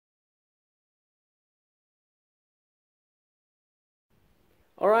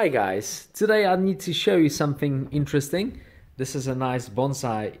Alright guys, today I need to show you something interesting. This is a nice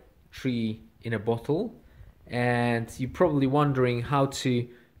bonsai tree in a bottle, and you're probably wondering how to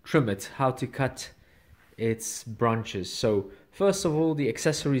trim it, how to cut its branches. So first of all, the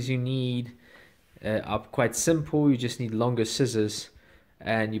accessories you need are quite simple. You just need longer scissors,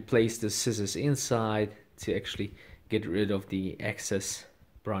 and you place the scissors inside to actually get rid of the excess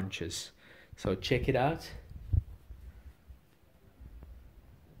branches. So check it out.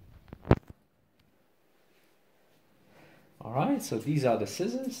 Alright, so these are the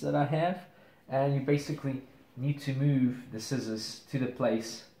scissors that I have, and you basically need to move the scissors to the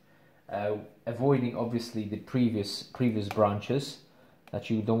place, avoiding obviously the previous branches that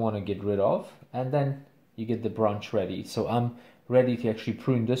you don't want to get rid of, and then you get the branch ready. So I'm ready to actually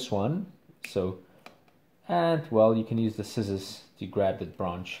prune this one. And well, you can use the scissors to grab the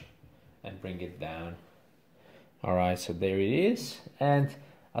branch and bring it down. Alright, so there it is, and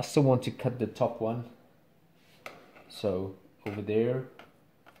I still want to cut the top one. So over there,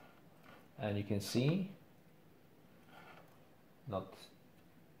 and you can see, not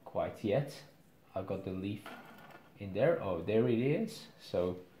quite yet, I got the leaf in there. Oh, there it is.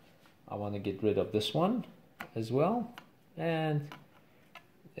 So I want to get rid of this one as well, and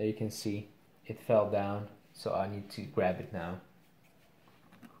there you can see it fell down, so I need to grab it now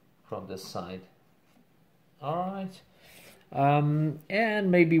from this side. Alright,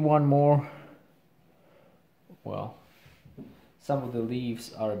 and maybe one more. Well, some of the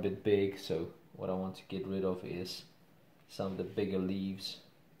leaves are a bit big, so what I want to get rid of is some of the bigger leaves.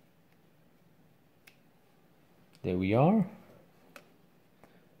 There we are.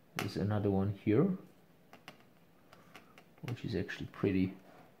 There's another one here, which is actually pretty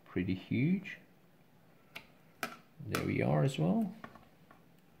huge. There we are as well.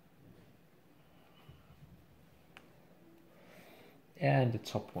 And the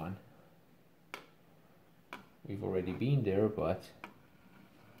top one. We've already been there, but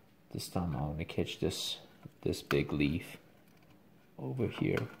this time I want to catch this big leaf over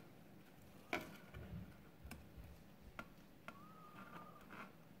here.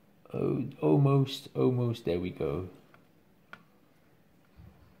 Oh, almost, there we go.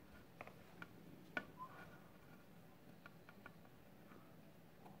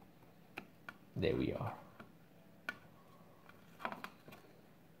 There we are.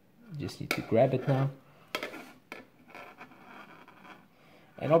 Just need to grab it now.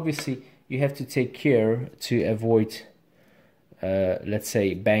 And obviously you have to take care to avoid, let's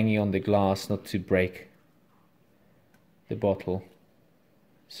say, banging on the glass, not to break the bottle.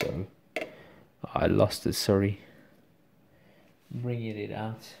 So, I lost it, sorry. Bringing it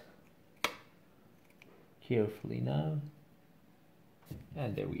out carefully now.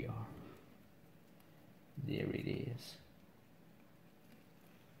 And there we are. There it is.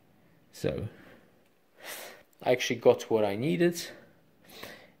 So, I actually got what I needed.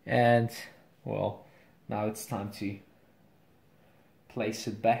 And well, now it's time to place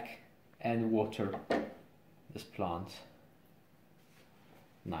it back and water this plant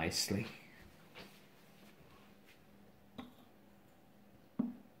nicely.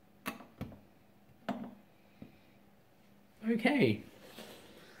 Okay,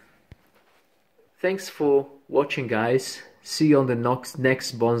 thanks for watching guys. See you on the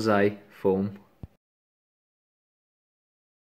next bonsai foam.